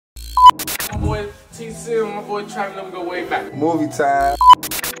My boy TSIMSFILMS, my boy Travis, them go way back. Movie time.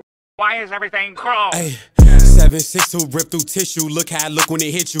 Why is everything chrome? Ay, 762 rip through tissue. Look how it look when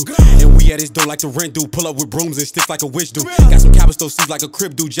it hit you. And we at his door like the rent do. Pull up with brooms and sticks like a witch do. Got some cowboy seats like a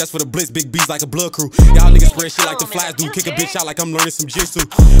crib do. Just for the blitz, big B's like a blood crew. Y'all niggas spread shit like the flies do. Kick a bitch out like I'm learning some jitsu.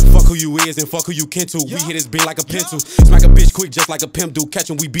 Fuck who you is and fuck who you kin to. We hit his beat like a pencil. Smack a bitch quick just like a pimp do. Catch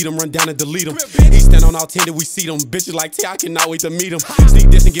him, we beat him, run down and delete him. He stand on all 10 that we see them. Bitches like T, I cannot wait to meet him.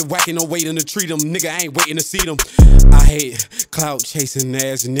 Sneak this and get whacking, no waiting to treat him. Nigga, I ain't waiting to see them. I hate clout chasing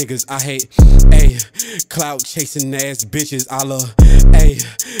ass niggas. I hate, ayy, clout chasing ass bitches. I love,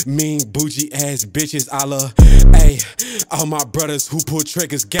 ayy, mean bougie ass bitches. I love, ayy, all my brothers who pull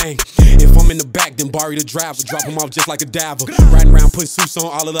triggers, gang. If I'm in the back, then Barry the driver. Drop him off just like a diver. Riding around putting suits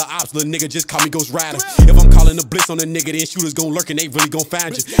on all of the ops. Little nigga just call me Ghost Rider. If I'm calling the blitz on a nigga, then shooters gon' lurk and they really gon'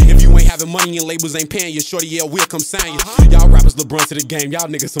 find you. If you ain't having money and labels ain't paying you, shorty, yeah, we'll come sign you. Y'all rappers LeBron to the game, y'all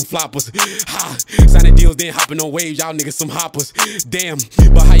niggas some floppers. Ha, signing deals, then hopping on waves, y'all niggas some hoppers. Damn,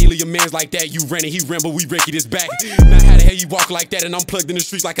 but how you leave your mans like that? You ran and he ran, but we Ricky this back. Now how the hell you walk like that and I'm plugged in the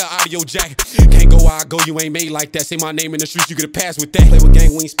streets like an audio jack? Can't go where I go, you ain't made like that. Say my name in the streets, you get a pass with that. Play with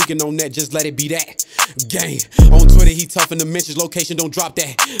gang, we ain't speaking on that, just let it be that. Gang, on Twitter he tough in the mentions, location don't drop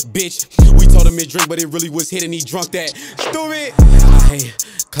that. Bitch, we told him it drink, but it really was hit and he drunk that. Stupid. I hate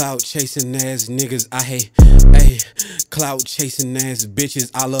clout chasing ass niggas. I hate, ayy, clout chasing ass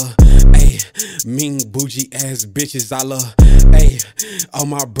bitches. I love, ayy, mean bougie ass bitches. I love, ayy, all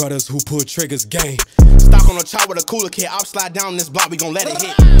my brothers who pull triggers, gang. Stock on the chart with a cooler kid. I'll slide down this block, we gon' let it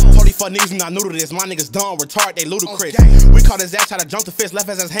hit. Totally for niggas who not new to this. My niggas dumb, retard, they ludicrous. We caught his ass, try to jump the fist, left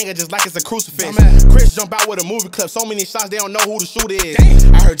his ass hanging just like it's a crucifix. Chris jump out with a movie clip, so many shots they don't know who the shooter is.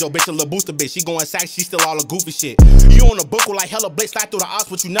 I heard your bitch a little booster bitch, she going sack, she still all the goofy shit. You on the book with like hella blitz, slide through the ops,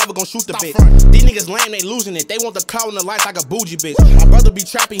 but you never gon' shoot the bitch. These niggas lame, they losing it. They want the car in the lights like a bougie bitch. My brother be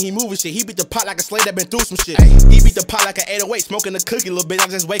trapping, he moving shit. He beat the pot like a slave that been through some shit. He beat the pot like an 808, smoking the cookie, little bitch. I'm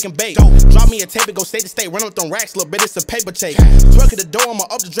just waking bake. Drop me a tape and go state to state, run up them racks, little bit. It's a paper tape. Twerk at the door, I'ma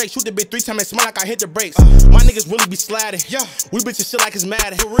up the Drake, shoot the bitch 3 times, it smell like I hit the brakes. My niggas really be sliding. We bitches shit like it's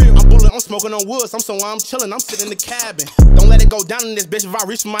mad. I'm bullet, I'm smoking on woods. I'm somewhere I'm chilling, I'm sitting in the cabin. Don't let it go down in this bitch. If I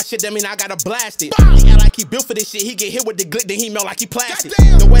reach for my shit, that mean I gotta blast it. He act like he built for this shit. He get hit with the glick, then he melt like he plastic.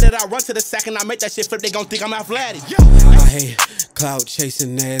 The way that I run to the sack and I make that shit flip, they gon' think I'm athletic. I hate clout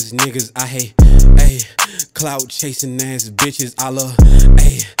chasing ass niggas. I hate, ayy, clout chasing ass bitches. I love,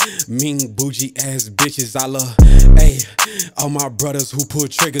 ayy, mean bougie ass bitches. I love, ayy, all my brothers who pull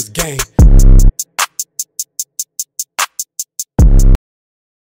triggers, gang.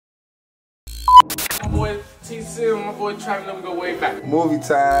 My boy TSIMSFILMS, my boy Travis, them go way back. Movie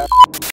time.